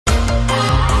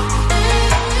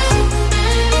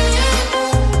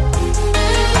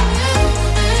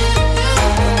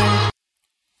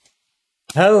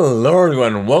Hello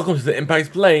everyone, welcome to the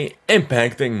Impact Play,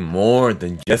 impacting more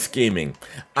than just gaming.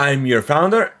 I'm your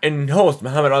founder and host,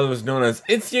 Muhammad, otherwise known as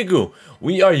It's Yagu.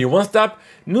 We are your one-stop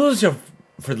news show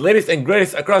for the latest and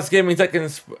greatest across gaming, tech,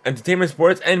 and entertainment,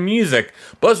 sports, and music.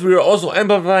 Plus, we are also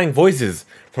amplifying voices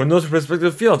from those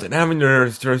respective fields and having their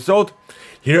result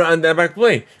here on the Impact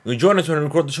Play. You can join us when we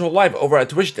record the show live over at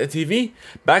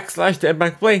twitch.tv/the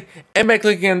Impact Play and by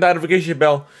clicking on the notification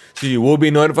bell so you will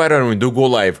be notified when we do go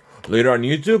live. Later on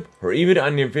YouTube or even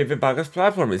on your favorite podcast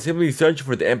platform, and simply search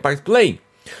for the Impact Play.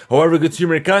 However you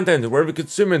consume your content, wherever you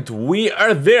consume it, we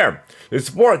are there. Your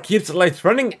support keeps the lights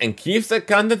running and keeps the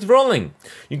content rolling.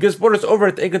 You can support us over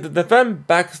at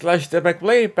anchor.fm/the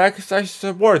Impact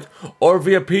Play/support or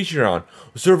via Patreon.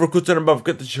 Server Codes and Above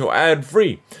get the show ad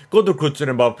free. Go to Codes and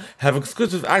Above, have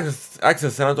exclusive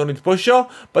access not only to post show,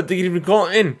 but they can even call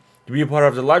in to be a part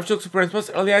of the live show experience,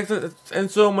 plus early access, and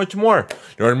so much more.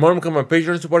 Learn more and become a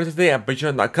Patreon supporter today at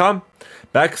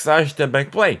patreon.com/the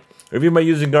Impact Play. Review by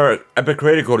using our Epic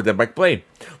creator code, the Impact Play.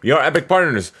 We are Epic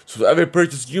partners, so every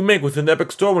purchase you make within the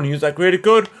Epic store when you use that creator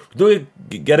code, we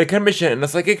do get a commission and a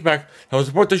slight kickback that will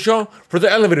support the show for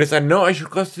the elevators and no extra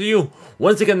cost to you.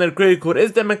 Once again, the creator code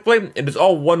is the Impact Play. It is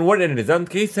all one word and it is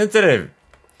not case sensitive.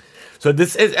 So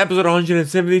this is episode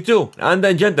 172. On the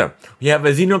agenda, we have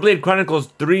a Xenoblade Chronicles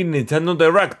 3 Nintendo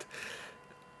Direct,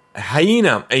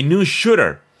 Hyena, a new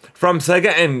shooter from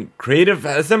Sega and Creative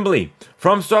Assembly.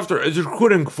 From Software is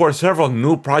recruiting for several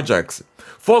new projects.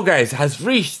 Fall Guys has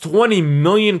reached 20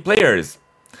 million players.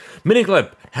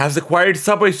 Miniclip has acquired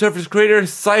Subway Surfers creator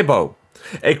Cybo.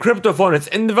 A crypto phone is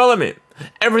in development.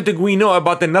 Everything we know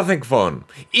about the Nothing phone.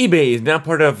 eBay is now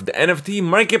part of the NFT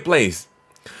marketplace.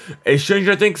 A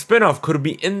Stranger Things spin-off could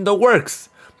be in the works.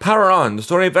 Power On, the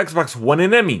story of Xbox won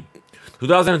an Emmy.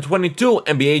 2022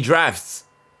 NBA drafts.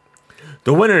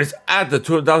 The winners at the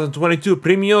 2022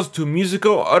 Premios to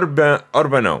Musico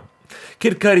Urbano.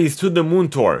 Kid Cudi's To the Moon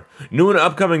Tour. New and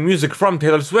upcoming music from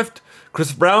Taylor Swift,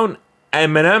 Chris Brown,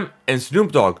 Eminem, and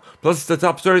Snoop Dogg. Plus the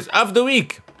top stories of the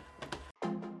week.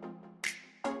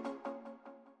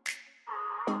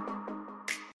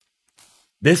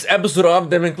 This episode of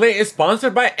The Impact Play is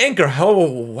sponsored by Anchor.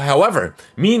 However,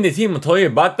 me and the team will tell you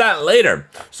about that later.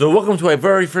 So welcome to our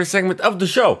very first segment of the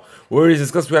show, where we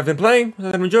discuss what we have been playing,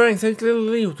 what I'm enjoying,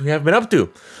 essentially what we have been up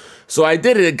to. So I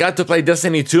got to play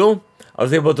Destiny 2. I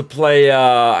was able to play,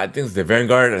 I think it's the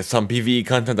Vanguard, some PvE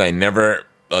content I never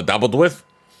dabbled with.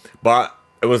 But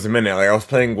it was a minute. Like I was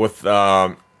playing with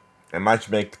a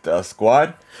matchmaked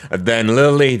squad. And then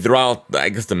literally throughout, I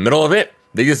guess, the middle of it,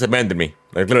 they just abandoned me.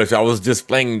 Like literally, so I was just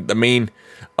playing the main,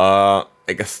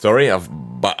 story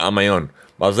but on my own.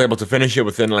 But I was able to finish it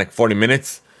within like 40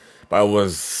 minutes, but it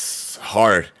was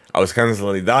hard. I was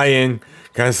constantly dying,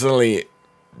 constantly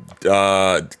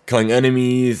killing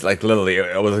enemies. Like literally,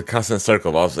 it was a constant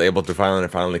circle. I was able to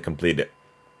finally complete it.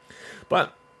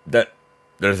 But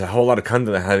there's a whole lot of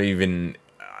content I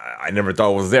never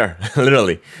thought was there.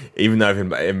 Literally, even though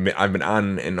I've been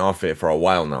on and off it for a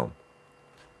while now.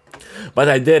 But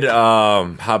I did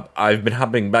I've been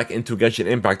hopping back into Genshin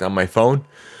Impact on my phone,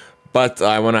 but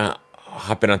I want to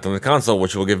hop in onto the console,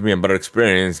 which will give me a better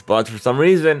experience. But for some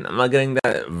reason, I'm not getting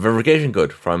that verification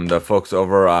code from the folks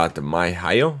over at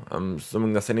MyHio. I'm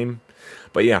assuming that's the name.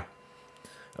 But yeah,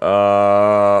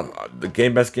 the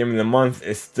best game of the month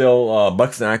is still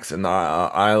Bugsnax and the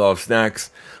Isle of Snacks.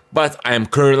 But I am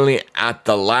currently at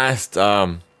the last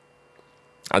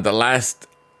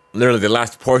literally the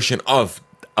last portion of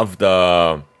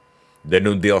the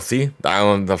new DLC, the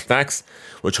Island of Snacks,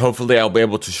 which hopefully I'll be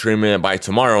able to stream it by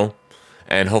tomorrow,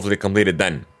 and hopefully complete it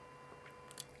then.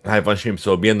 Live on stream,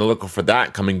 so be on the lookout for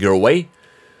that coming your way.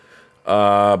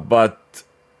 But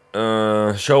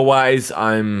show-wise,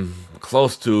 I'm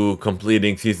close to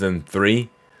completing season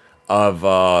 3 of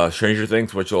Stranger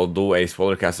Things, which will do a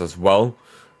spoiler cast as well.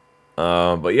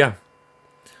 But yeah,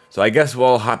 so I guess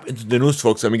we'll hop into the news,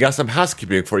 folks, and we got some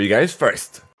housekeeping for you guys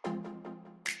first.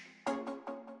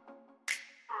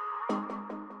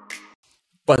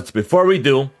 But before we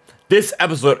do, this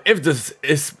episode is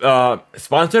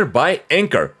sponsored by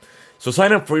Anchor. So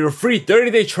sign up for your free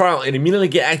 30-day trial and immediately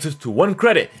get access to 1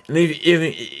 credit. And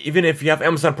even if you have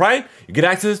Amazon Prime, you get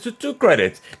access to 2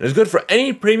 credits. And it's good for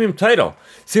any premium title.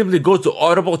 Simply go to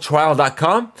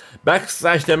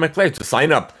audibletrial.com/the Impact Play to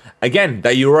sign up. Again,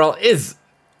 that URL is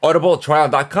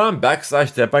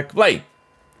audibletrial.com/the Impact Play.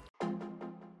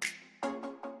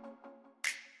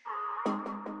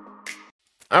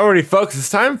 Alrighty, folks, it's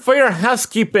time for your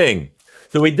housekeeping.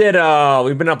 So we've been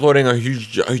uploading a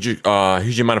huge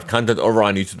amount of content over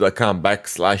on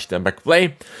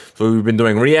youtube.com/theImpactPlay. So we've been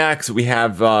doing reacts. We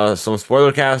have some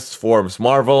spoiler casts for Ms.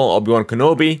 Marvel, Obi-Wan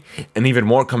Kenobi, and even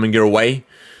more coming your way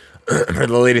for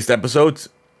the latest episodes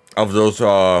of those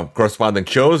corresponding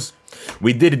shows.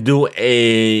 We did do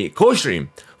a co-stream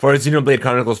for Xenoblade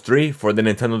Chronicles 3 for the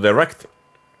Nintendo Direct,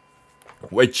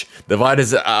 which the VOD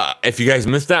is, if you guys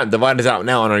missed that, the VOD is out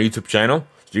now on our YouTube channel,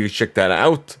 so you can check that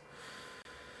out.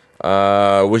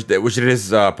 Which it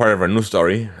is part of our news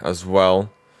story as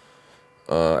well.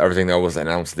 Everything that was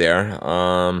announced there.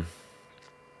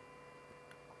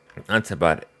 That's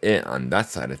about it on that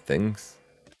side of things.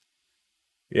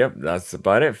 Yep, that's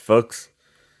about it, folks.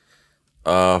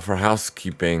 For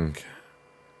housekeeping.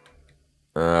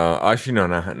 Actually, no,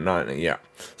 not yeah.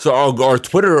 So our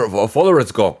Twitter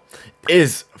followers goal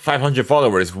is 500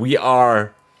 followers. We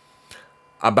are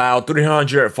about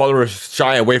 300 followers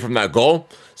shy away from that goal.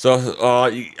 So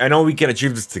I know we can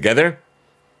achieve this together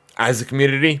as a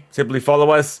community. Simply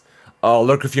follow us,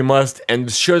 lurk if you must,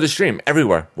 and share the stream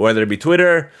everywhere, whether it be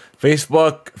Twitter,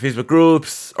 Facebook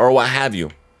groups, or what have you.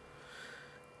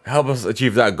 Help us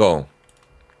achieve that goal.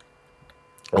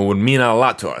 It would mean a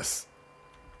lot to us.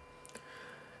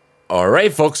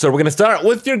 Alright, folks, so we're going to start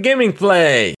with your gaming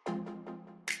play.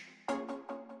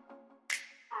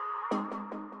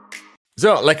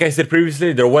 So, like I said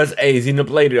previously, there was a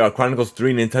Xenoblade Chronicles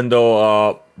 3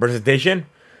 Nintendo presentation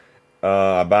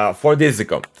about 4 days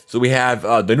ago. So we have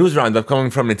the news roundup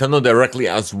coming from Nintendo directly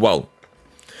as well.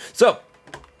 So,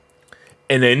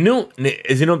 in a new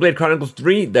Xenoblade Chronicles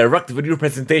 3 direct video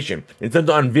presentation,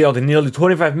 Nintendo unveiled nearly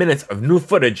 25 minutes of new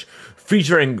footage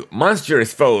featuring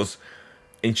monstrous foes,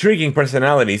 intriguing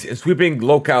personalities, and sweeping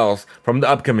locales from the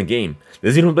upcoming game. The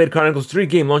Xenoblade Chronicles 3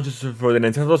 game launches for the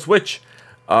Nintendo Switch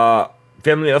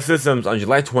family of systems on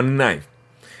July 29th.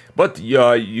 But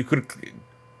you could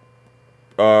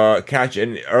catch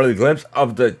an early glimpse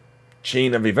of the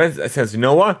chain of events that sends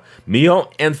Noah, Mio,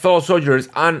 and fellow soldiers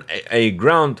on a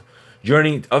ground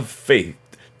journey of faith.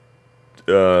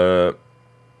 So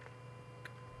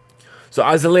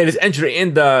as the latest entry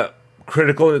in the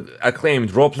critical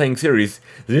acclaimed role-playing series,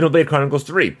 Xenoblade Chronicles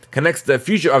 3 connects the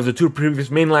future of the two previous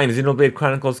mainline Xenoblade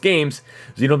Chronicles games.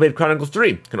 Xenoblade Chronicles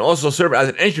 3 can also serve as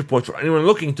an entry point for anyone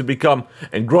looking to become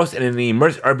engrossed in an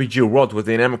immersive RPG world with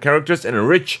dynamic characters and a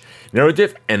rich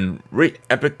narrative and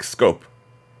epic scope.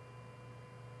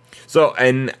 So,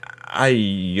 in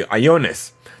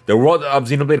Ionis, the world of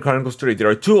Xenoblade Chronicles 3, there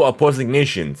are two opposing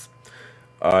nations.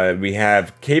 We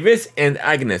have Kavis and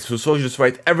Agnes, whose soldiers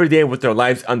fight every day with their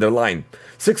lives on the line.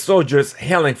 6 soldiers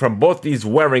hailing from both these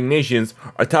warring nations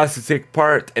are tasked to take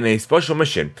part in a special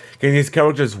mission. Can these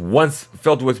characters, once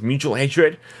filled with mutual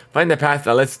hatred, find a path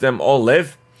that lets them all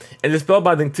live? In this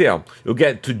spellbinding tale, you'll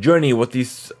get to journey with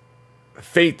these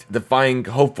fate-defying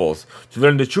hopefuls to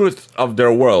learn the truth of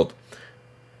their world.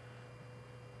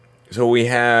 So we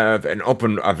have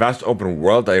a vast open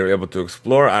world that you're able to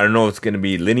explore. I don't know if it's going to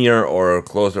be linear or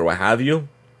closed or what have you.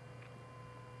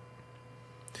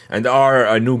 And there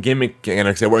are new gimmick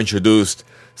mechanics that were introduced,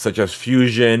 such as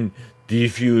fusion,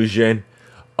 defusion,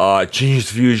 changed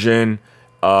fusion,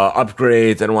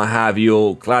 upgrades, and what have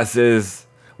you, classes,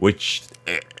 which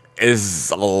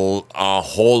is a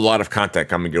whole lot of content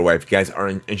coming your way if you guys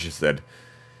aren't interested.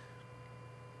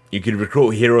 You can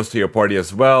recruit heroes to your party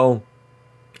as well.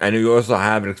 And you also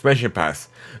have an expansion pass,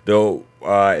 though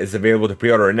it's available to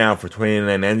pre-order now for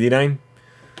 $29.99.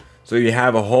 So you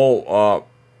have a whole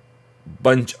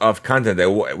bunch of content that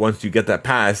once you get that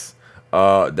pass,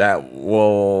 that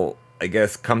will, I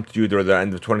guess, come to you during the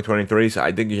end of 2023. So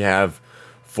I think you have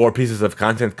 4 pieces of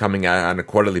content coming out on a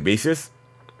quarterly basis.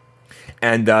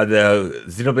 And the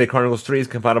Xenoblade Chronicles 3 is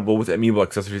compatible with amiibo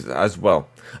accessories as well.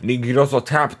 And you can also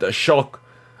tap the Shulk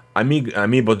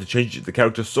amiibo to change the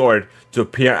character's sword to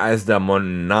appear as the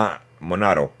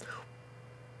Monado.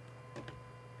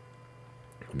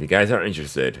 If you guys are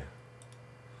interested.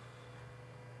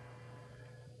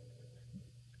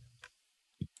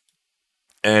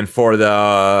 And for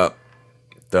the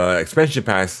expansion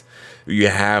pass, you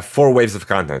have 4 waves of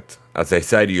content. As I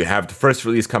said, you have the first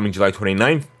release coming July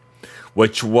 29th,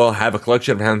 which will have a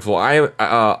collection of handful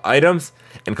items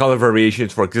and color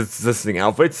variations for existing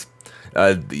outfits.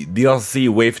 The DLC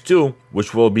Wave 2,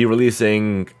 which will be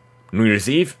releasing New Year's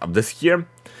Eve of this year.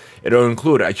 It'll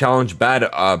include a challenge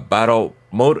battle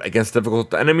mode against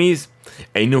difficult enemies,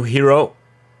 a new hero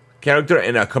character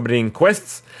and accompanying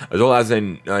quests, as well as a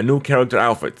new character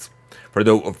outfits. For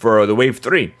the Wave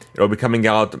 3, it'll be coming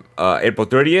out April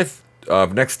 30th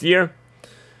of next year.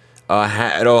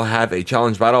 It'll have a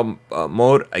challenge battle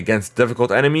mode against difficult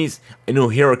enemies, a new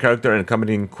hero character and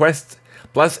accompanying quest,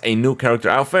 plus a new character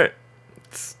outfit,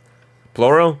 it's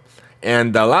plural.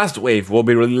 And the last wave will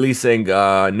be releasing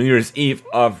New Year's Eve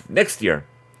of next year.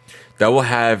 That will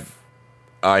have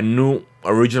a new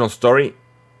original story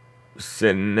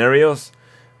scenarios.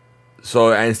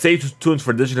 So, and stay tuned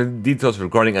for additional details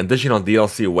regarding additional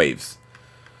DLC waves.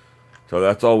 So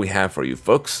that's all we have for you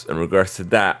folks in regards to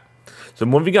that. So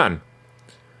moving on.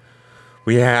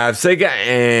 We have Sega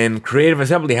and Creative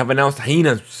Assembly have announced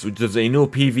Hyenas, which is a new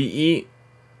PvE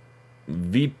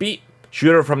VP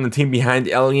shooter from the team behind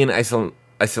Alien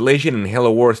Isolation and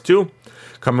Halo Wars 2,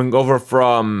 coming over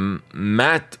from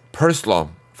Matt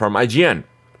Purslow from IGN.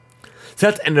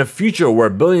 Set in a future where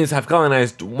billions have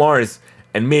colonized Mars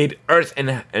and made Earth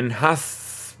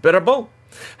inhospitable,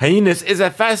 Hyenas is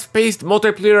a fast-paced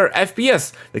multiplayer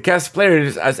FPS that casts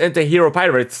players as anti-hero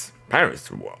pirates.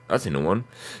 Pirates? Whoa, that's a new one.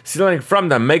 Stealing from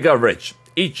the mega rich.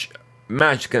 Each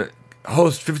match can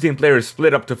host 15 players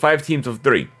split up to 5 teams of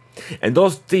 3. And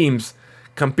those teams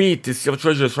compete to steal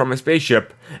treasures from a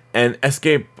spaceship and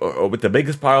escape with the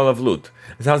biggest pile of loot.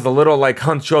 It sounds a little like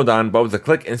Hunt Showdown, but with the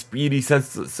click and speedy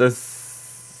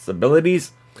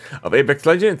sensibilities of Apex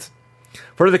Legends.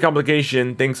 Further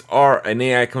complication, things are an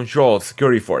AI-controlled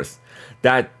security force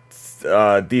that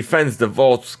defends the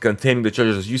vaults containing the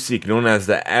treasures you seek, known as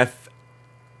the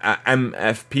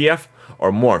MFPF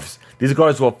or Morphs. These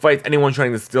guards will fight anyone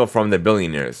trying to steal from the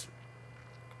billionaires.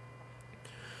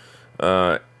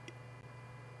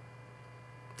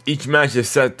 Each match is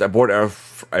set aboard a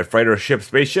fighter ship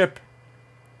spaceship.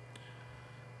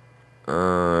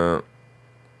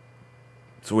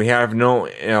 So we have no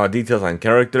details on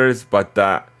characters, but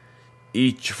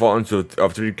each fall into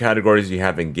 3 categories. You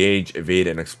have engage, evade,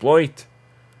 and exploit.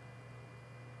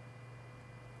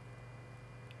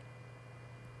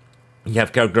 You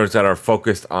have characters that are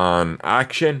focused on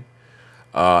action,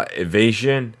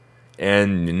 evasion,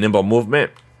 and nimble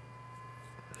movement.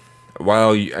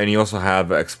 And you also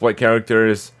have exploit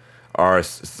characters,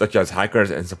 such as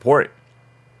hackers and support.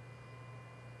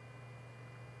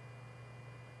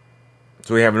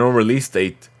 So we have no release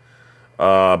date,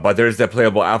 but there's the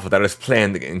playable alpha that is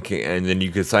planned, and then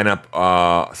you can sign up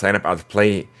at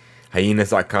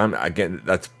playhyenas.com. Again,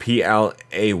 that's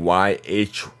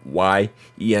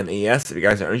PLAYHYENAS. If you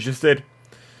guys are interested,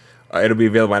 it'll be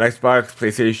available on Xbox,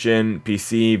 PlayStation,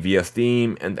 PC, via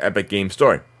Steam, and the Epic Games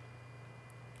Store.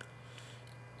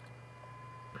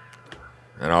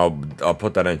 And I'll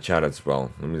put that in chat as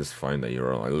well. Let me just find that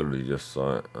URL. I literally just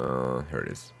saw it. Here it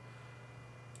is.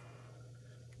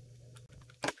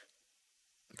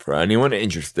 For anyone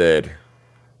interested.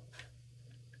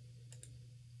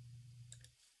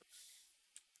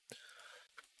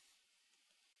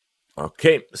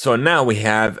 Okay, so now we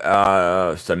have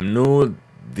some new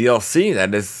DLC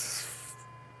that is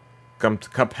come to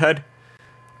Cuphead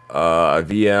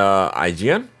via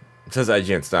IGN. It says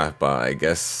IGN staff, but I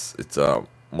guess it's a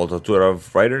multitude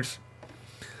of writers.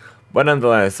 But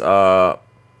nonetheless, let's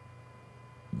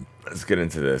get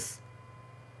into this.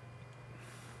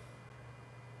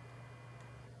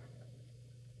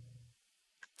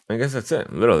 I guess that's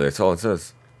it. Literally, that's all it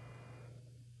says.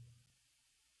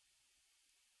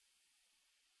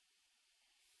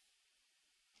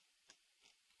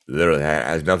 Literally, it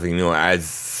has nothing new. It adds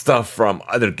stuff from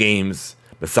other games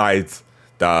besides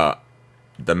the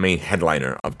main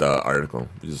headliner of the article,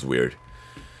 which is weird.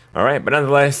 Alright, but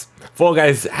nonetheless, Fall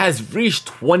Guys has reached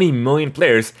 20 million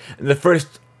players in the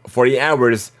first 40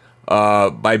 hours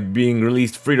by being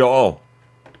released free to all.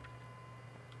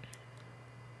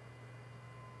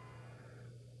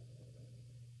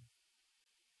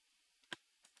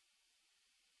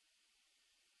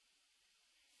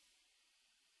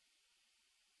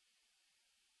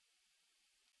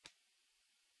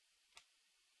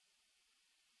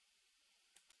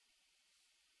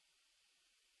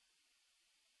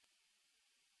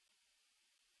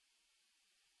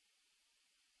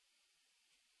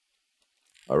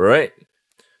 Alright,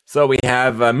 so we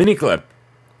have a mini clip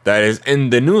that is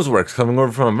in the newsworks coming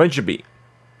over from VentureBeat.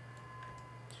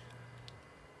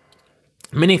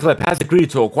 Miniclip has agreed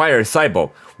to acquire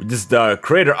Cybo, which is the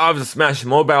creator of the Smash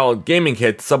mobile gaming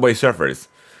hit Subway Surfers.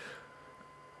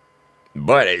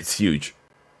 But it's huge.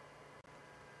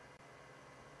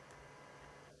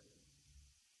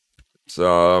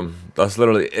 So that's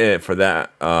literally it for that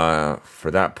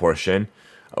portion.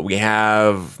 We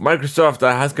have Microsoft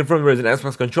that has confirmed there is an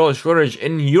Xbox controller shortage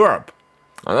in Europe,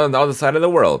 on the other side of the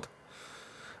world,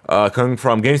 coming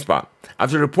from GameSpot.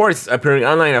 After reports appearing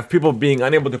online of people being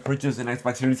unable to purchase an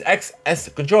Xbox Series X S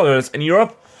controllers in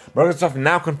Europe, Microsoft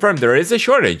now confirmed there is a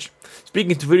shortage.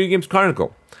 Speaking to Video Games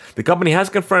Chronicle, the company has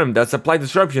confirmed that supply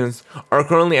disruptions are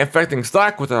currently affecting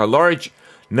stock, with a large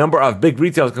number of big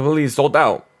retailers completely sold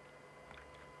out.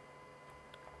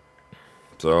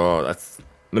 So that's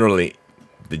literally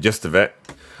the gist of it.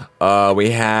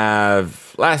 We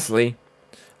have, lastly,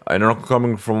 an article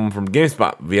coming from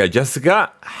GameSpot via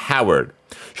Jessica Howard.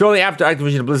 Shortly after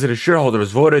Activision Blizzard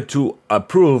shareholders voted to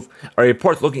approve a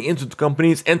report looking into the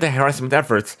company's anti-harassment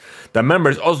efforts, the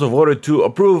members also voted to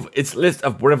approve its list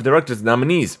of board of directors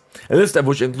nominees, a list of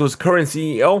which includes current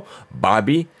CEO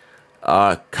Bobby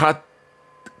Kotick,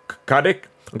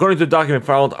 according to the document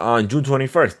filed on June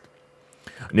 21st.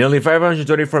 Nearly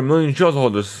 534 million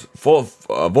shareholders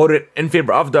voted in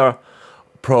favor of the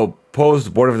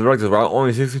proposed board of directors, while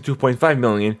only 62.5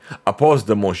 million opposed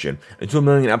the motion and 2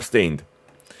 million abstained.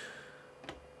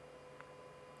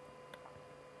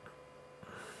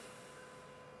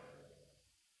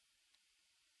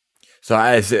 So,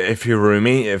 as if he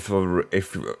remains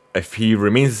CEO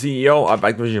of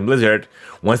Activision Blizzard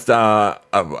once the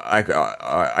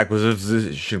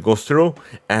acquisition goes through,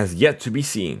 has yet to be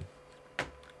seen.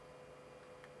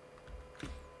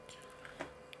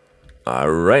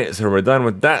 Alright, so we're done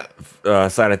with that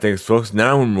side of things, folks.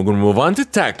 Now we're going to move on to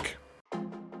tech.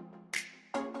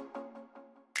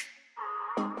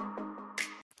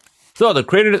 So the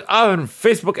creators of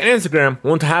Facebook and Instagram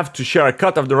won't have to share a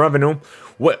cut of the revenue.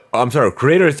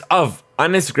 Creators of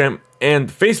on Instagram and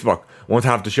Facebook won't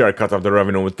have to share a cut of the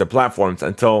revenue with the platforms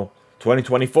until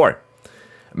 2024.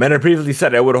 Meta previously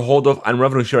said it would hold off on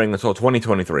revenue sharing until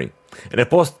 2023. In a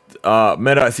post,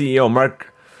 Meta CEO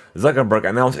Mark Zuckerberg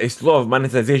announced a slew of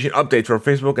monetization updates for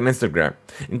Facebook and Instagram,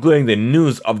 including the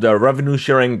news of the revenue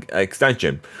sharing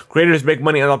extension. Creators make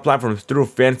money on the platforms through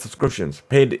fan subscriptions,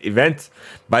 paid events,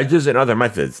 badges, and other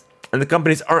methods. And the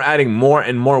companies are adding more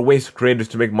and more ways for creators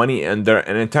to make money in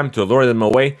an attempt to lure them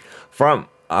away from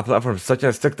platforms such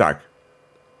as TikTok.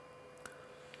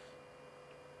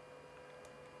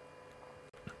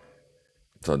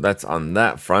 So that's on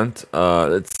that front.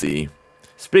 Let's see.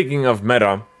 Speaking of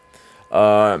Meta,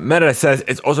 Meta says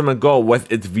its ultimate goal with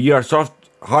its VR soft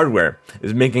hardware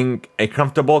is making a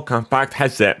comfortable, compact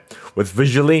headset with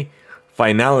visually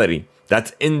finality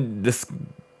that's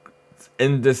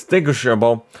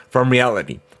indistinguishable from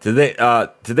reality. Today,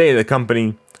 the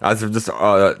company, as of this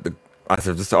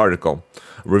article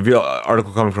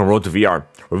coming from Road to VR,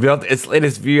 revealed its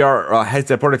latest VR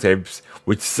headset prototypes,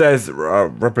 which says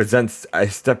represents a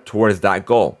step towards that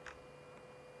goal.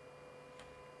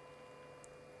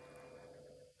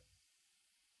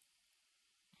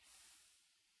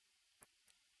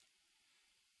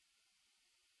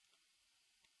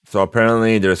 So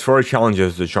apparently there's 4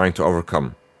 challenges they're trying to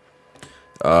overcome.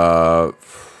 Varifocal,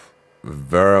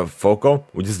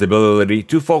 which is the ability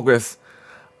to focus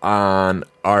on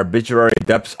arbitrary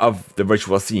depths of the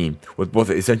virtual scene, with both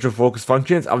the essential focus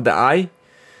functions of the eye,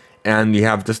 and you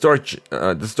have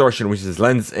distortion, which is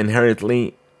lens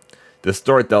inherently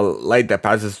distort the light that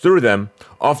passes through them,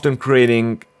 often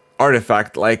creating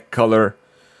artifact-like color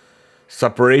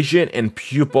separation and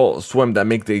pupil swim that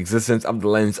make the existence of the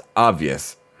lens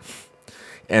obvious.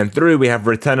 And 3, we have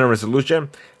retina resolution,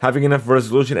 having enough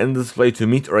resolution in the display to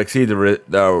meet or exceed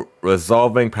the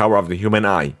resolving power of the human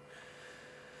eye.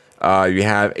 You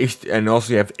have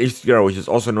HDR, which is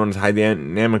also known as high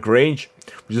dynamic range,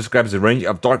 which describes the range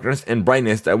of darkness and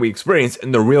brightness that we experience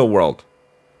in the real world.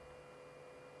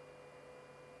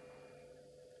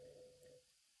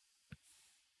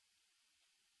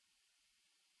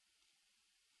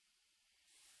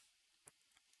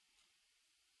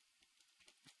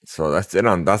 So that's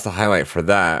the highlight for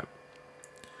that.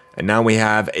 And now we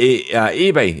have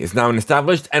eBay is now an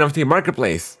established NFT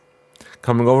marketplace,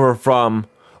 coming over from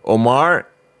Omar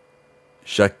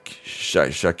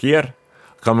Shakir,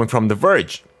 coming from The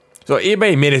Verge. So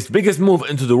eBay made its biggest move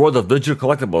into the world of digital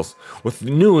collectibles with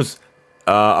news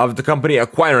of the company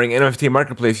acquiring NFT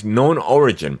marketplace Known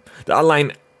Origin. The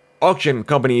online auction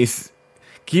company is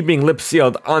keeping lips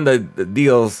sealed on the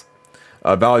deal's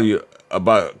value,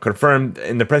 but confirmed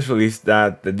in the press release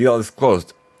that the deal is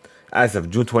closed as of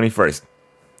June 21st.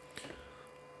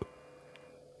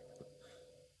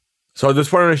 So this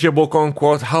partnership will, quote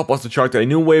unquote, help us to chart a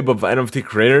new wave of NFT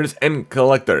creators and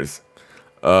collectors.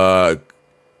 Known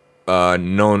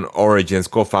Origin's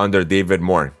co-founder David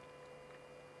Moore.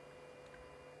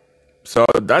 So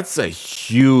that's a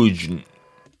huge thing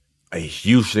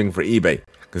for eBay,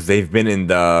 because they've been in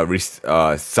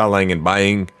the selling and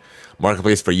buying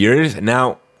marketplace for years.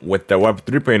 Now with the Web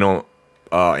 3.0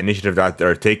 initiative that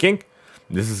they're taking,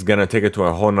 this is gonna take it to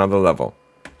a whole nother level.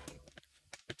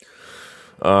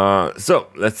 So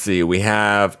let's see. We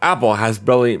have Apple has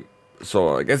barely.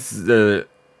 So I guess the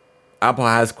Apple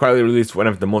has quietly released one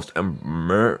of the most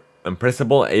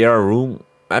impressible AR room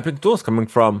mapping tools coming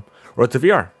from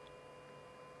RotoVR.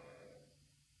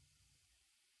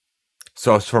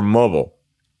 So it's for mobile.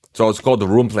 So it's called the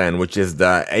Room Plan, which is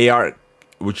the AR,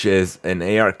 which is an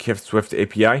AR Swift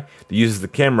API that uses the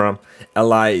camera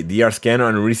LiDAR scanner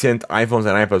on recent iPhones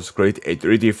and iPads to create a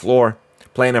 3D floor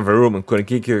plan of a room, including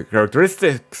key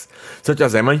characteristics such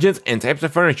as dimensions and types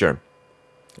of furniture.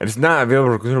 It is not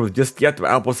available for consumers just yet, but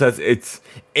Apple says it's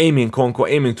aiming, quote unquote,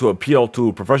 aiming to appeal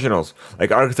to professionals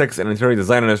like architects and interior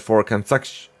designers for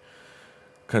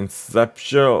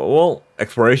conceptual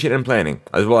exploration and planning,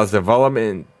 as well as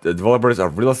the developers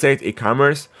of real estate,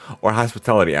 e-commerce, or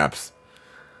hospitality apps.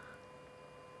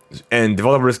 And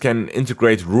developers can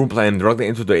integrate Room Plan directly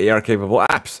into the AR-capable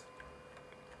apps.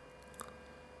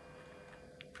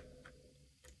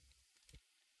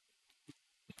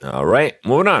 All right,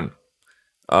 moving on.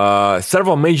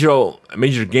 Several major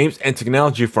games and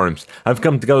technology firms have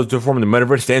come together to form the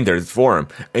Metaverse Standards Forum,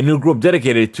 a new group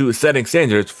dedicated to setting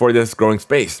standards for this growing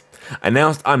space.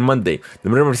 Announced on Monday, the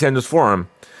Metaverse Standards Forum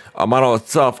model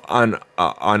itself on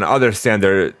other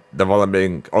standard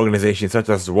developing organizations such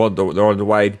as the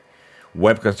Worldwide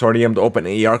Web Consortium, the Open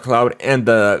AR Cloud, and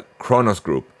the Kronos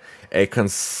Group, a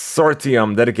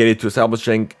consortium dedicated to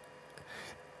establishing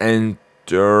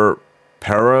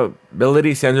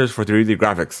interoperability standards for 3D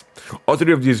graphics. All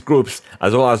three of these groups,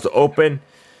 as well as the Open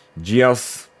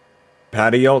Geospatial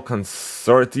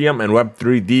Consortium and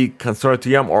Web3D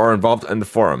Consortium, are involved in the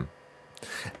forum.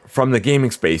 From the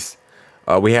gaming space,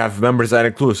 we have members that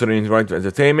include Sony Interactive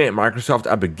Entertainment, Microsoft,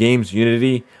 Epic Games,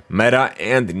 Unity, Meta,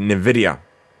 and NVIDIA.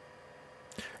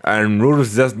 And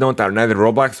Reuters does note that neither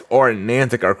Roblox or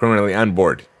Niantic are currently on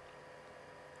board.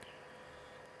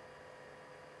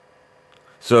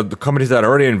 So the companies that are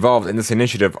already involved in this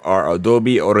initiative are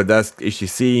Adobe, Autodesk,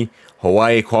 HTC,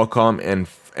 Huawei, Qualcomm,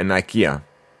 and IKEA.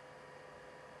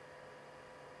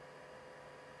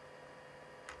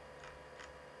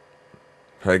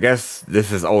 So I guess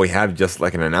this is all we have, just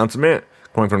like an announcement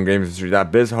coming from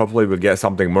GamesIndustry.biz. Hopefully we'll get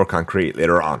something more concrete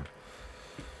later on.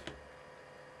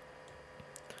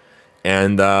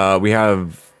 And we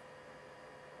have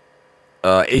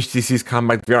HTC's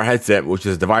Compact VR headset, which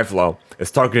is the Vive Flow,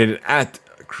 is targeted at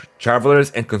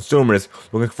travelers and consumers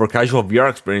looking for casual VR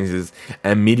experiences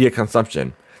and media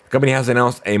consumption. The company has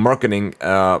announced a marketing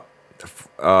has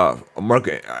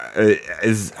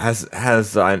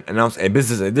announced a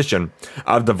business edition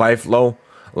of the Vive Flow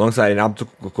alongside an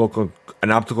optical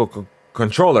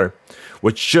controller,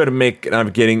 which should make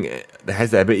navigating the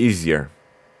headset a bit easier.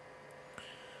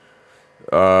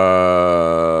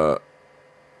 So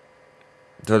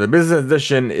the business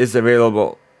edition is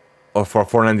available for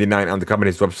 $4.99 on the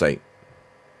company's website,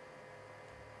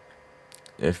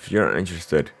 if you're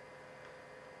interested.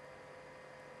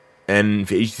 And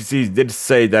HTC did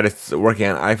say that it's working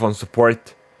on iPhone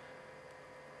support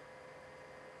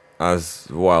as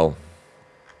well.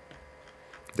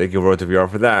 Thank you, RotoVR,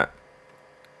 for that.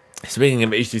 Speaking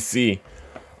of HTC,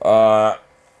 so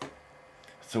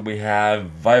we have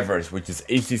Viverse, which is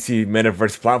HTC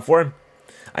Metaverse platform,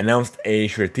 announced a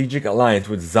strategic alliance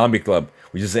with Zombie Club,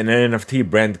 which is an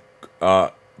NFT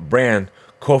brand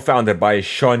co-founded by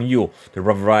Sean Yu, to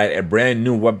provide a brand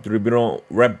new Web 3.0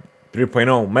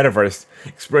 Metaverse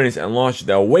experience and launch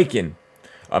the Awaken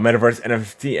Metaverse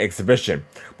NFT exhibition.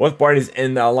 Both parties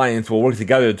in the alliance will work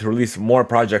together to release more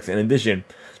projects. In addition,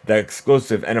 the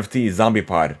exclusive NFT Zombie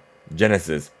Pod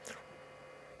Genesis.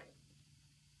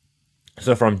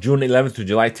 So from June 11th to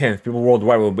July 10th, people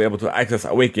worldwide will be able to access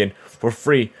Awaken for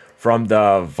free from the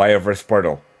Viverse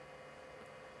portal.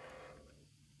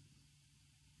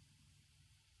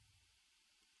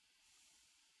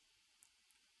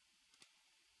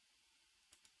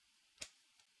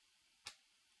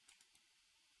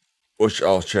 Which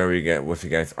I'll share with you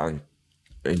guys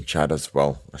in chat as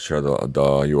well. I'll share the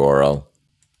URL.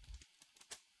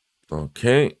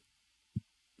 Okay.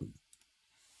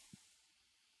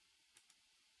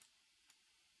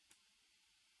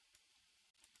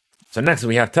 So next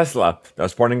we have Tesla that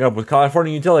was partnering up with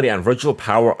California Utility on a virtual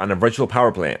power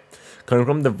plant. Coming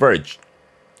from The Verge,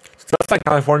 Tesla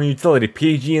California Utility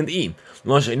PG&E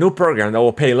launched a new program that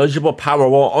will pay eligible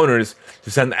Powerwall owners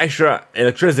to send extra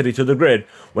electricity to the grid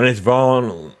when it's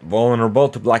vulnerable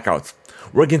to blackouts.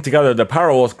 Working together, the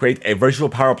Powerwalls create a virtual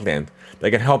power plant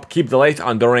that can help keep the lights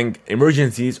on during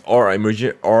emergencies or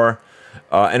energy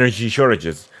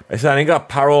shortages. By signing up,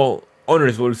 Powerwall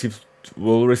owners will receive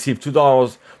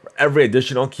 $2 for every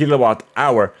additional kilowatt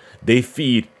hour they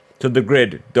feed to the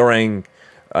grid during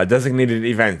designated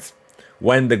events.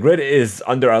 When the grid is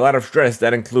under a lot of stress,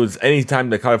 that includes any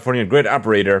time the California grid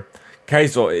operator,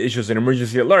 CAISO, issues an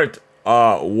emergency alert,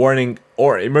 warning,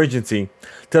 or emergency.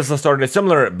 Tesla started a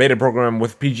similar beta program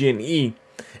with PG&E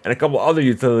and a couple other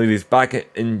utilities back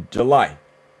in July.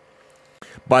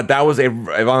 But that was a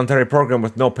voluntary program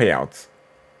with no payouts.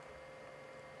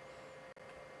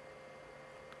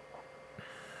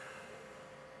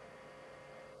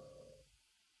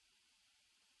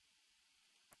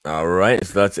 Alright,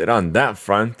 so that's it on that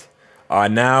front.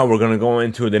 Now we're going to go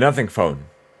into the Nothing phone,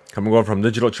 coming over from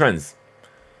Digital Trends.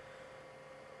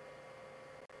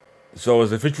 So it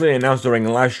was officially announced during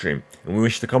a live stream, in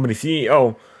which the company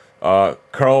CEO,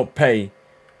 Carl Pei,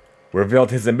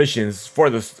 revealed his ambitions for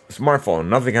the smartphone.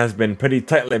 Nothing has been pretty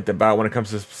tight-lipped about when it comes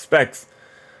to specs.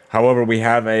 However, we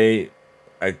have a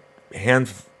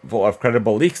handful of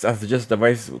credible leaks that suggest the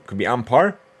device could be on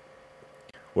par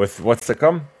with what's to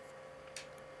come,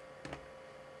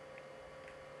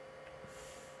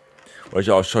 which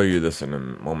I'll show you this in a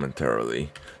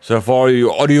momentarily. So for all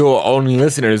you audio-only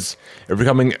listeners,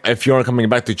 if you're coming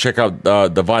back to check out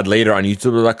the VOD later on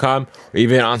YouTube.com or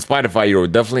even on Spotify, you're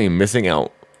definitely missing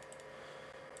out.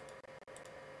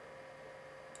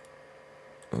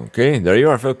 Okay, there you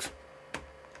are, folks.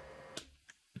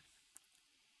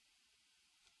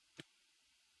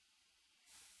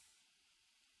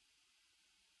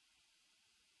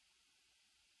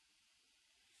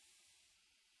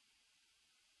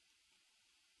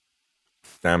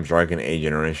 Snapdragon 8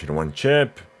 Generation 1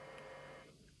 chip.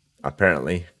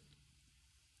 Apparently.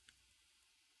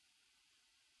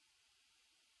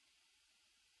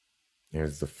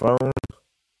 Here's the phone.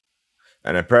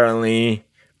 And apparently,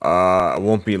 it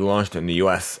won't be launched in the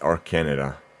US or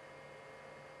Canada.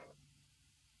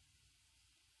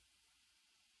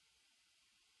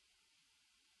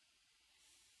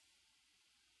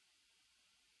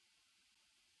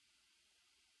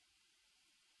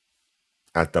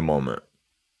 At the moment.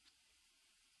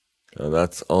 So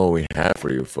that's all we have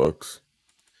for you folks.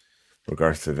 In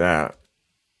regards to that.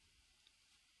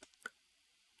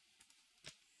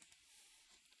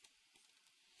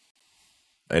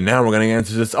 And now we're going to get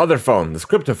into this other phone, this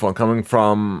crypto phone coming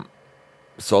from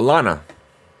Solana.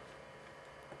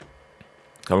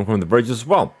 Coming from the bridge as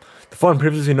well. The phone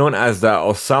previously known as the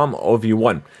Osam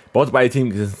OV1, built by a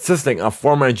team consisting of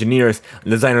former engineers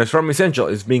and designers from Essential,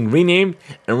 is being renamed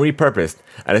and repurposed,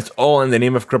 and it's all in the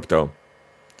name of crypto,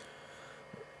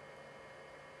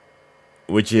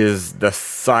 which is the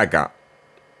Saga,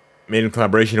 made in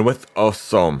collaboration with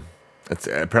Osam. It's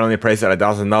apparently priced at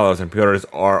 $1,000 and pre-orders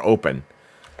are open,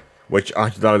 which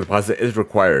 $100 deposit is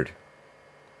required.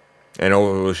 And it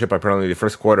will ship apparently the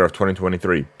first quarter of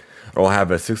 2023. It will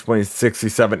have a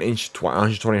 6.67-inch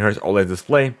 120Hz OLED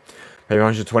display,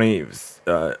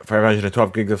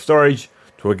 512 gigs of storage,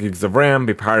 12 gigs of RAM,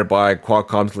 be powered by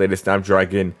Qualcomm's latest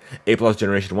Snapdragon 8 Plus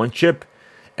Generation 1 chip,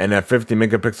 and a 50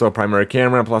 megapixel primary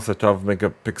camera plus a 12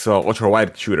 megapixel ultra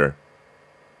wide shooter.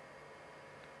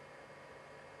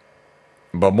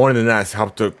 But more than that,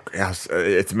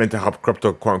 it's meant to help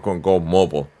crypto quote unquote go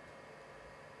mobile.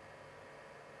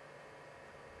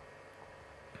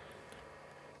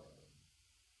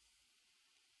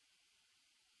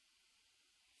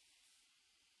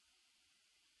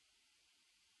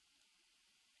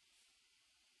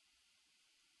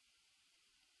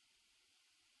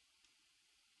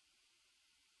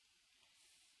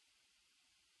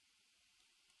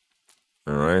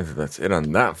 Alright, so that's it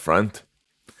on that front.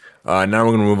 Now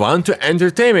we're going to move on to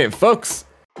entertainment, folks.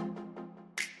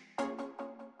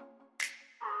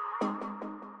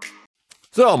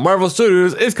 So, Marvel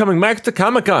Studios is coming back to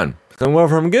Comic-Con. Coming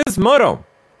over from Gizmodo.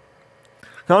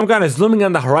 Comic-Con is looming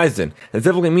on the horizon. It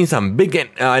definitely means some big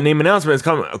name announcements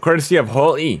coming courtesy of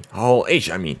Hall H,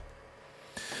 I mean.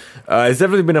 It's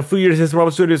definitely been a few years since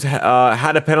Marvel Studios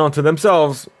had a panel to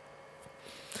themselves.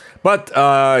 But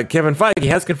Kevin Feige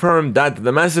has confirmed that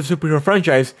the massive superhero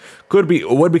franchise would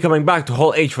be coming back to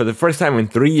Hall H for the first time in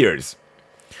 3 years.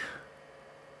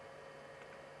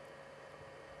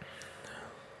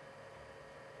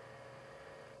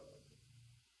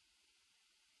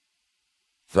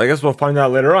 So I guess we'll find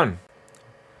out later on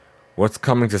what's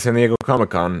coming to San Diego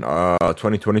Comic-Con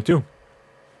 2022.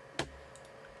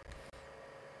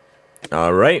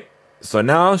 Alright. So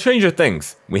now, Stranger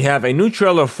Things. We have a new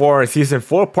trailer for Season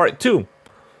 4 Part 2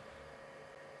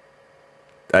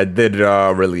 that did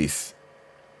release.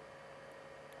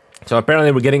 So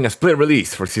apparently we're getting a split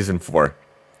release for Season 4.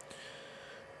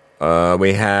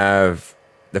 We have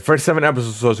the first 7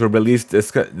 episodes were released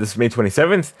this May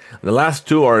 27th. The last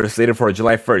 2 are slated for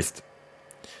July 1st.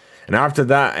 And after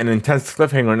that, an intense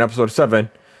cliffhanger in episode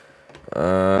 7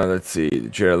 Let's see, the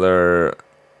trailer.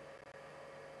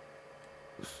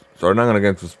 So we're not gonna get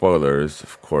into spoilers,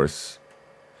 of course.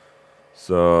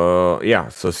 So yeah,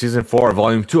 so season 4,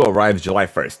 volume 2 arrives July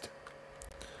 1st.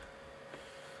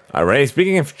 Alright,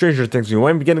 speaking of Stranger Things, we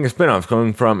might be getting a spin-off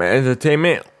coming from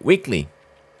Entertainment Weekly.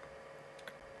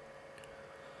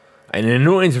 In a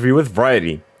new interview with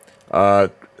Variety,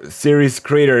 series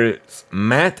creators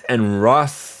Matt and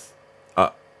Ross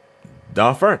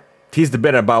Duffer teased a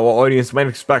bit about what audience might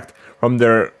expect from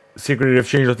their Secret of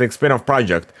Stranger Things spin-off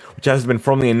project, which has been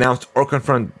formally announced or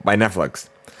confirmed by Netflix.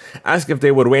 Asked if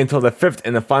they would wait until the fifth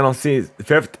and final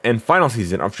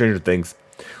season of Stranger Things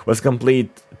was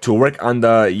complete to work on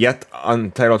the yet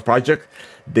untitled project,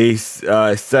 they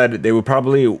said they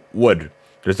probably would.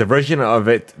 There's a version of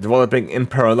it developing in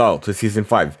parallel to season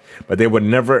 5, but they would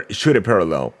never shoot it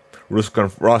parallel,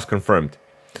 Ross confirmed.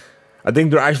 I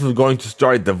think they're actually going to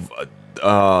start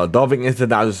delving into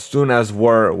that as soon as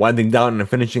we're winding down and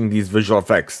finishing these visual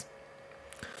effects.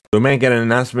 We may get an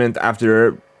announcement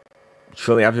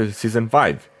shortly after season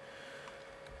 5.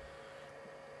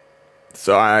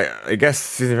 So I guess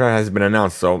season 5 has been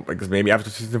announced, so I guess maybe after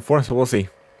season 4, so we'll see.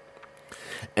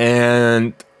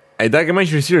 And a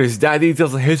documentary series that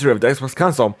details the history of the Xbox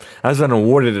console has been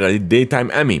awarded a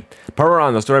Daytime Emmy. Power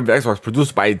on the story of the Xbox,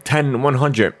 produced by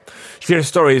 10100, shares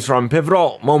stories from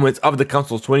pivotal moments of the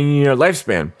console's 20-year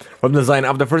lifespan, from the design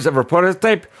of the first ever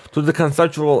prototype to the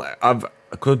conception of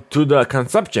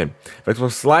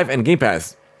Xbox Live and Game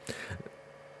Pass.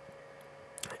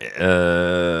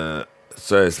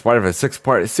 So it's part of a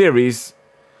 6-part series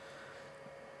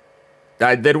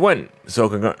that did win.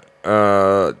 So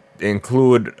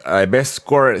include a best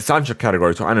score soundtrack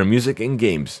category to honor music and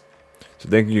games. So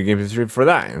thank you, Game History, for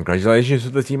that. And congratulations to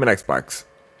the team at Xbox.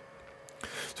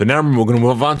 So now we're going to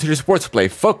move on to the sports play,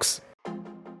 folks.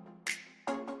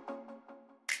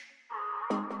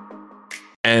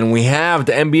 And we have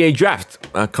the NBA draft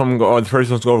the first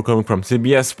one's coming from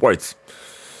CBS Sports.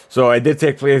 So it did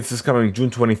take place this coming June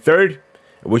 23rd,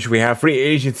 which we have free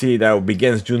agency that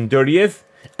begins June 30th.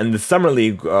 And the Summer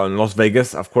League in Las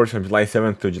Vegas, of course, from July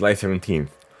 7th to July 17th.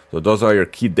 So those are your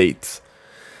key dates.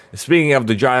 Speaking of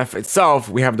the draft itself,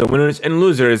 we have the winners and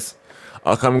losers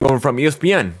coming over from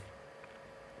ESPN.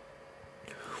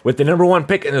 With the number 1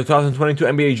 pick in the 2022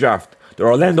 NBA draft, the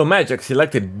Orlando Magic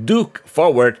selected Duke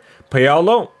forward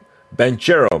Paolo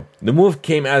Banchero. The move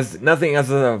came as nothing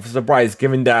as a surprise,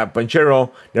 given that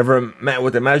Banchero never met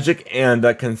with the Magic, and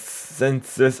the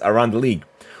consensus around the league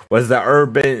was that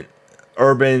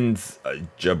Urban's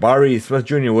Jabari Smith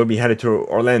Jr. would be headed to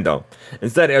Orlando.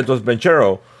 Instead, it was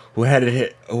Banchero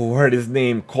who heard his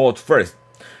name called first.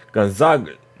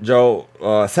 Gonzaga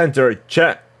center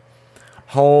Chet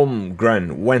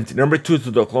Holmgren went number 2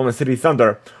 to the Oklahoma City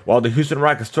Thunder, while the Houston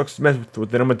Rockets took Smith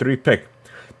with the number 3 pick.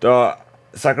 The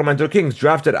Sacramento Kings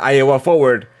drafted Iowa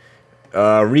forward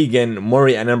Regan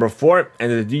Murray at number 4,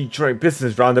 and the Detroit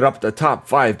Pistons rounded up the top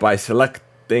 5 by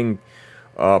selecting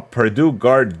Purdue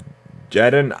guard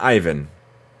Jaden Ivan.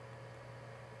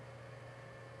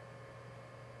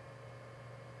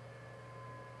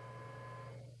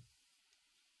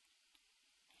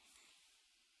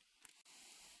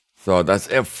 So that's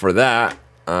it for that.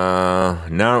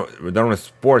 Now we're done with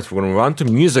sports. We're going to move on to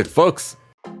music, folks.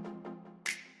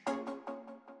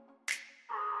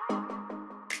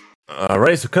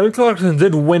 Alright, so Kelly Clarkson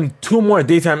did win 2 more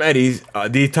Daytime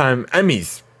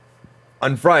Emmys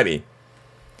on Friday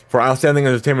for Outstanding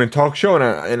Entertainment Talk Show and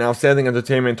an Outstanding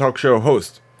Entertainment Talk Show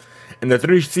host. In the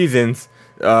 3 seasons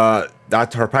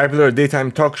that her popular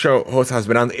daytime talk show host has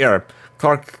been on the air,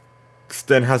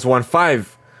 Clarkson has won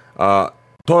 5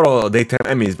 total daytime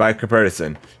Emmys by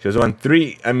comparison. She has won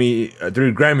 3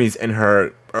 Grammys in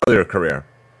her earlier career.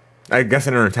 I guess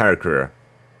in her entire career.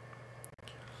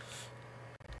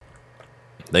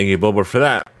 Thank you, Billboard, for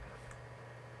that.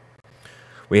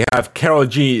 We have Karol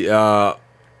G.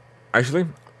 Actually,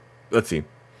 let's see.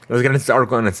 Let's get into the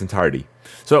article in its entirety.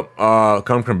 So,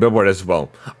 coming from Billboard as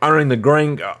well. Honoring the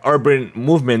growing urban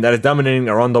movement that is dominating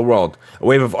around the world, a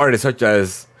wave of artists such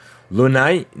as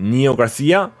Lunay, Neo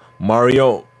Garcia,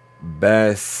 Mario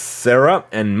Becerra,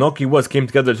 and Milky Woods came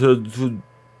together to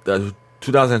the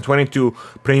 2022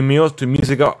 Premios to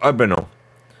Música Urbana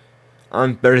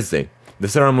on Thursday. The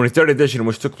ceremony's third edition,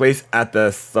 which took place at the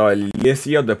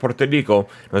Coliseo de Puerto Rico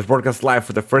and was broadcast live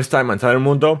for the first time on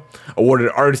Telemundo,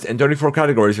 awarded artists in 34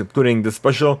 categories, including the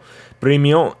special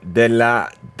Premio de la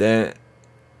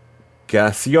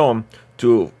Dedicación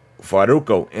to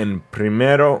Farruko and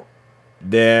Primero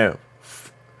de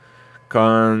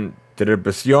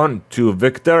Contribución to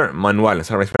Victor Manuel.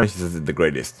 Sorry, my Spanish is the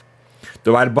greatest.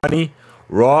 The Bad Bunny,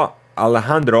 Raw,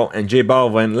 Alejandro and J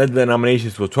Balvin led the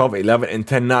nominations with 12, 11, and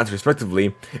 10 nods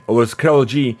respectively. It was Karol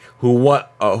G who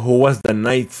was the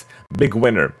night's big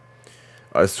winner,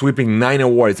 sweeping 9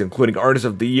 awards, including Artist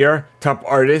of the Year, Top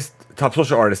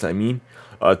Social Artist,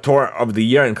 Tour of the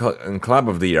Year, and Collab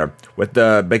of the Year, with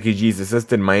Becky G's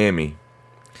assistant Miami.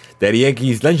 Daddy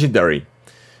Yankee's legendary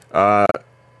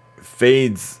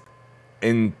Fades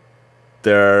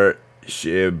Inter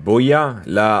Shibuya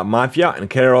La Mafia and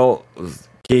Carol's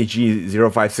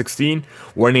KG0516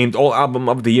 were named All Album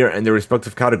of the Year in their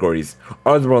respective categories.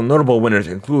 Other notable winners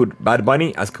include Bad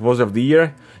Bunny as Composer of the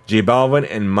Year, J Balvin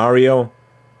and Maria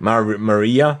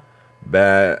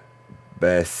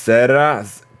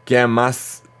Becerra's Que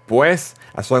Mas Pues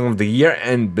as Song of the Year,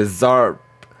 and Bizarrap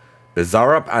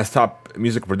as Top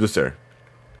Music Producer.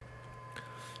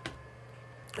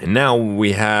 And now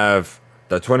we have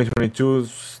the 2022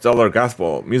 Stellar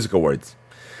Gospel Music Awards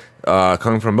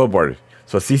coming from Billboard.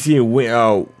 So CeCe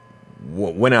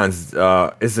Winans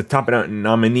is the top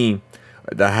nominee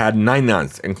that had 9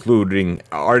 nods, including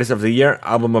Artist of the Year,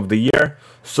 Album of the Year,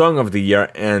 Song of the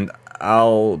Year, and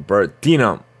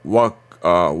Albertina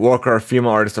Walker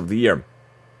Female Artist of the Year.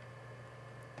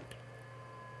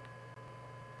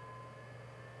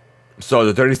 So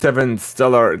the 37th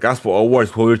Stellar Gospel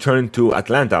Awards will return to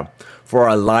Atlanta for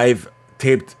a live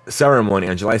taped ceremony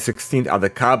on July 16th at the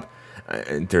Cobb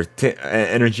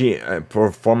Energy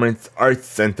Performance Arts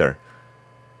Center.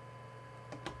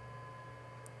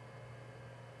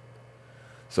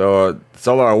 So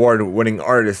Stellar Award winning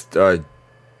artist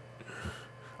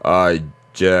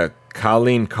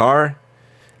Jacqueline Carr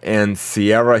and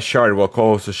Sierra Shard will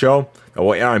co-host the show that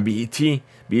will air on BET Her,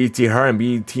 and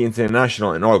BET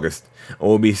International in August, and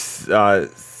will be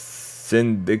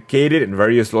syndicated in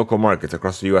various local markets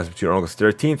across the U.S. between August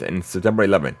 13th and September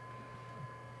 11th.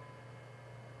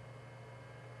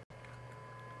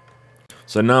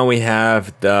 So now we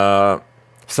have the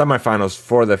semifinals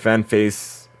for the Fan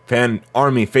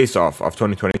Army Face-Off of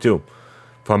 2022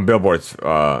 from Billboard's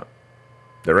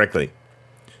directly.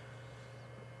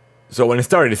 So when it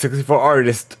started, 64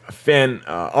 artist fan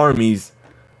armies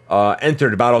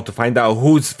entered the battle to find out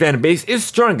whose fan base is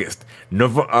strongest.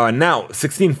 Now,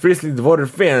 16 fiercely devoted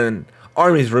fan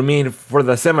armies remain for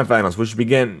the semifinals, which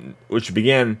began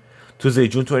Tuesday,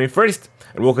 June 21st,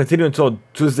 and will continue until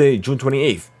Tuesday, June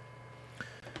 28th.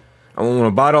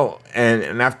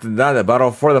 And after that, the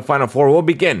battle for the final 4 will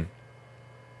begin.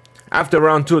 After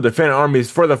round 2, the fan armies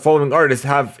for the following artists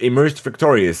have emerged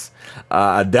victorious: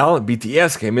 Adele,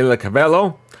 BTS, Camila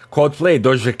Cabello, Coldplay,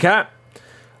 Doja Cat,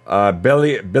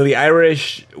 Billie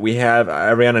Eilish. We have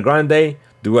Ariana Grande,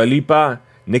 Dua Lipa,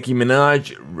 Nicki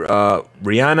Minaj,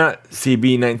 Rihanna,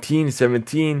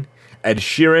 CB1917, Ed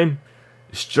Sheeran,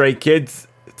 Stray Kids,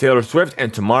 Taylor Swift,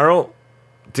 and Tomorrow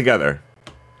together.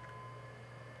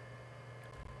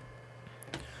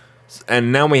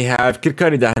 And now we have Kid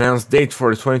Cudi that announced dates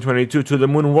for the 2022 To the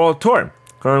Moon World Tour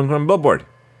coming from Billboard.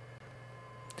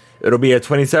 It'll be a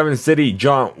 27-city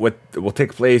jaunt will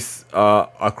take place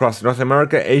across North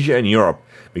America, Asia, and Europe,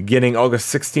 beginning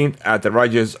August 16th at the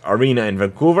Rogers Arena in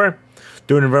Vancouver,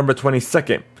 through November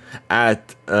 22nd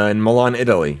in Milan,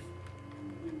 Italy.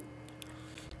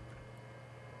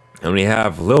 And we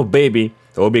have Lil Baby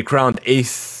that will be crowned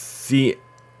ACCAP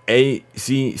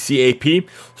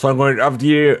Songwriter of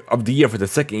the Year for the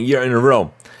second year in a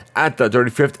row at the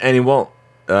 35th annual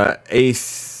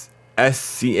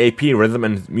SCAP Rhythm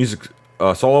and Music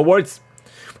Soul Awards,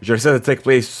 which are set to take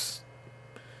place,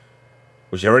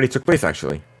 which already took place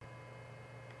actually.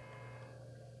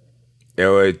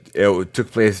 It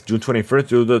took place June 21st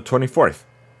to the 24th.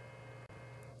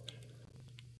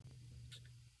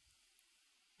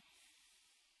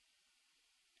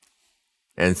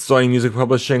 And Sony Music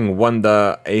Publishing won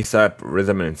the ASAP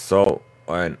Rhythm and Soul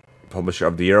and Publisher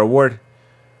of the Year award.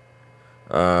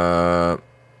 The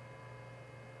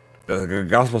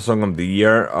Gospel Song of the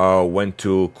Year went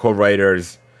to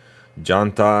co-writers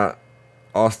Jonta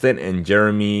Austin and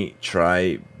Jeremy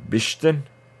Tribishton.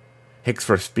 Hicks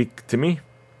for Speak to Me.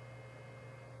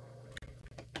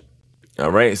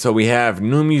 Alright, so we have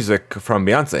new music from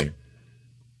Beyonce.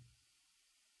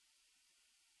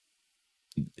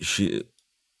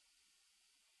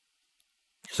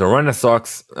 So Run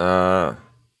Socks,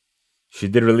 she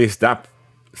did release that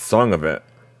song of it.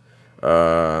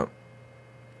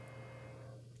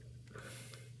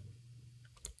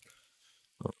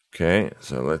 Okay,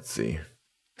 so let's see.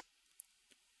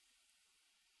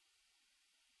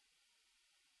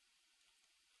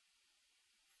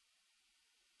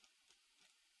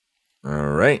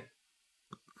 Alright.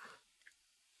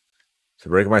 So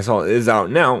Break My Soul is out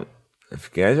now,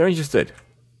 if you guys are interested.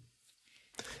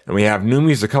 And we have new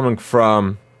music coming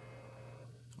from.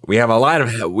 We had a lot of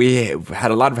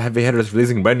heavy hitters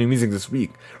releasing brand new music this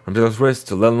week, from Taylor Swift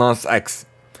to Lil Nas X.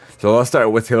 So let's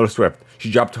start with Taylor Swift. She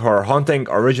dropped her haunting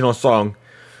original song,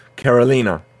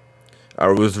 Carolina,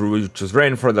 which was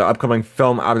written for the upcoming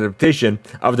film adaptation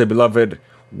of the beloved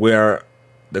Where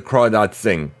the Crawdads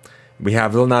Sing. We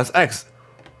have Lil Nas X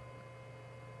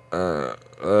that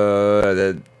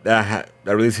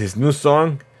released his new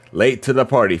song, Late to the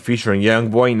Party, featuring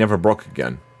Youngboy, Never Broke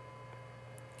Again.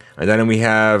 And then we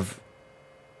have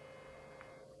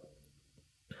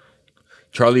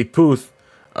Charlie Puth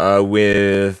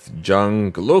with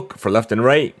Jungkook for Left and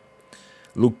Right,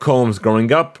 Luke Combs,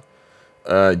 Growing Up,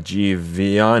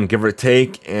 Giveon, Give or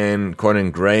Take, and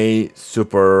Conan Gray,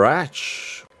 Super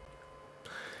Ratch.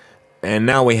 And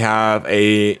now we have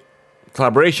a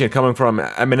collaboration coming from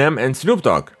Eminem and Snoop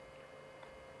Dogg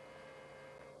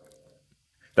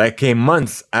that came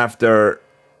months after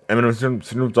Eminem and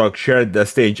Snoop Dogg shared the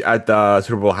stage at the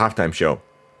Super Bowl halftime show.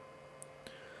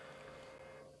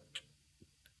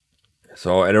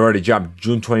 So it already dropped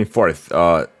June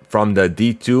 24th from the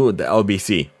D2, the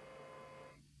LBC.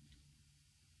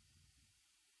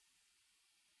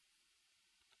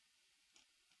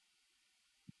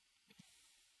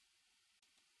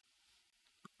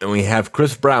 And we have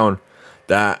Chris Brown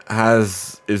that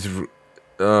is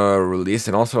released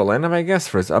in also Atlanta, I guess,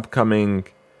 for his upcoming.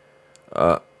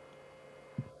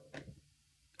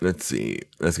 Let's see.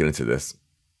 Let's get into this.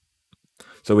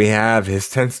 So we have his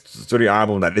 10th studio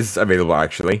album that is available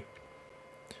actually.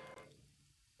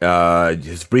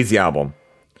 His Breezy album,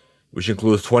 which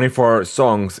includes 24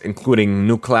 songs, including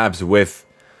new collabs with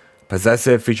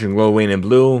Possessive featuring Lil Wayne and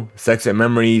Blue, Sex and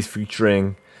Memories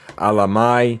featuring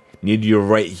Alamai, Need You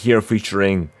Right Here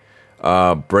featuring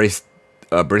Bryson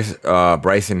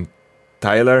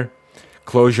Tyler,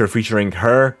 Closure featuring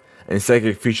Her, and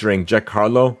Psychic featuring Jack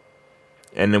Harlow.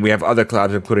 And then we have other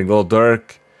collabs including Lil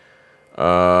Durk,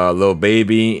 Lil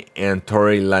Baby, and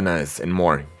Tory Lanez, and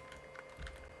more.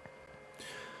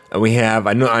 And we have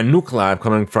a new collab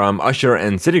coming from Usher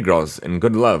and City Girls in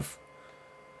Good Love.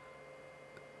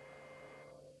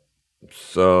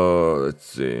 So, let's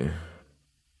see.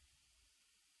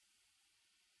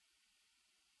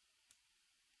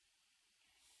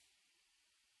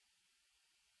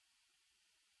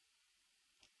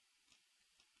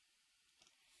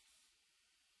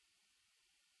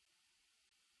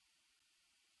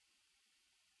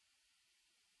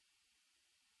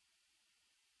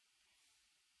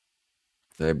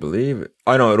 I believe.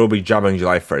 Oh no, it'll be dropping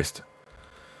July 1st.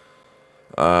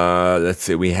 Let's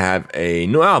see. We have a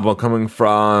new album coming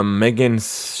from Megan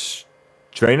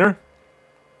Trainor.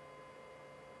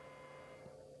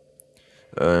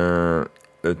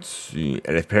 Let's see.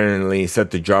 And apparently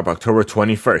set to drop October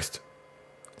 21st.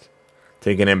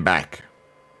 Taking it back.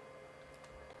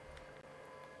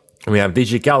 We have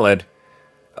DJ Khaled.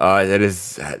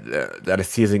 That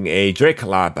is teasing a Drake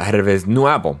collab ahead of his new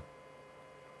album.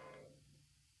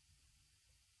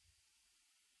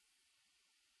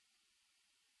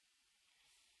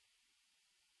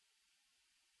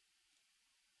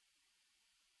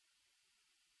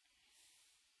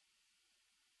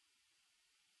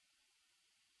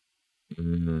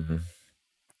 Mm-hmm.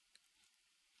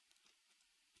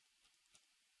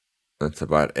 That's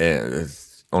about it.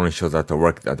 It only shows out the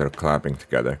work that they're collabing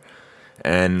together.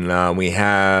 And we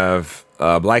have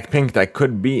Blackpink that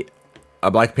could be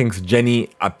Blackpink's Jennie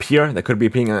appear that could be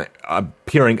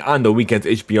appearing on the weekend's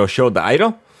HBO show The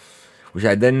Idol, which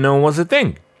I didn't know was a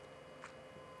thing.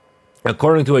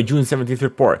 According to a June 17th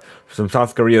report from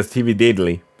South Korea's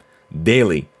TV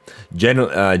Daily,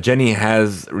 Jennie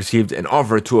has received an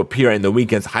offer to appear in the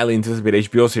weekend's highly anticipated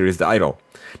HBO series The Idol.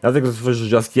 Nothing is official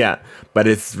just yet, but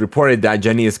it's reported that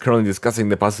Jennie is currently discussing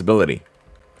the possibility.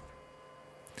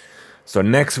 So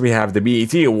next we have the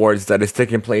BET Awards that is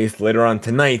taking place later on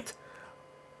tonight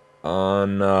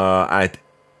at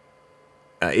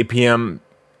 8 p.m.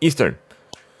 Eastern.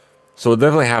 So we'll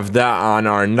definitely have that on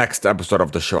our next episode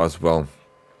of the show as well.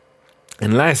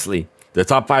 And lastly, the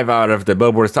top 5 out of the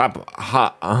Billboard's Top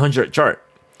Hot 100 chart.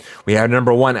 We have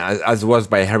number 1 as was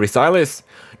by Harry Styles.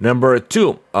 Number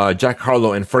 2, Jack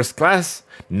Harlow in First Class.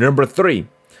 Number 3,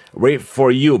 Wait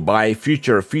For You by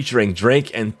Future featuring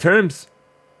Drake and Tems.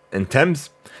 And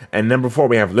number 4,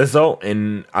 we have Lizzo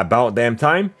in About Damn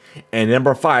Time. And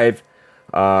number 5,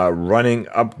 Running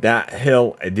Up That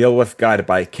Hill, A Deal With God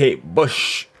by Kate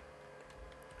Bush.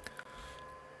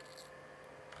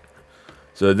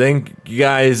 So thank you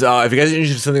guys. If you guys are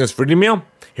interested in sending us free email,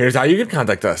 here's how you can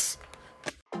contact us.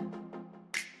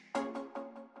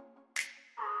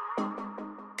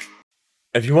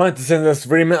 If you want to send us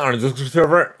an email on a Discord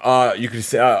server, you can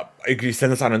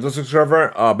send us on a Discord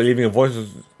server by leaving a voice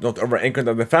note over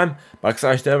Anchor.fm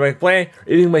 /play,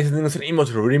 or even by sending us an email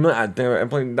to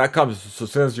email@play.com. So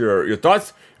send us your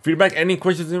thoughts, feedback, any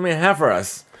questions you may have for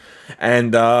us,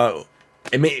 and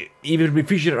it may even be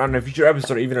featured on a future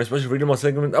episode, or even a special reading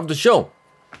segment of the show.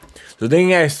 So thank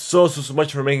you guys so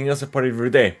much for making us a part of your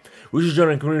day. We should join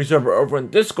our community server over on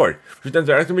Discord. Just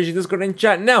enter exclamation Discord and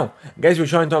chat now. Guys, we're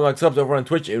trying to unlock subs over on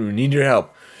Twitch and we need your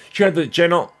help. Share the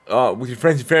channel with your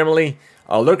friends and family.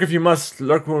 Lurk if you must.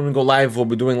 Lurk when we go live. We'll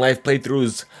be doing live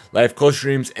playthroughs, live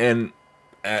co-streams, and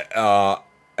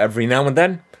every now and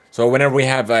then. So whenever we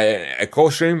have a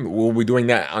co-stream, we'll be doing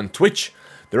that on Twitch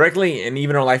directly, and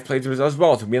even our live playthroughs as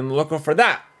well. So be on the lookout for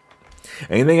that.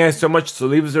 And thank you guys so much. So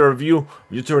leave us a review.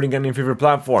 You're already on your favorite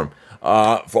platform.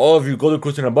 For all of you Golden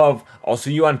Cruise and above, I'll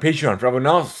see you on Patreon. For everyone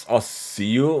else, I'll see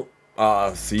you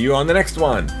on the next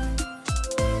one.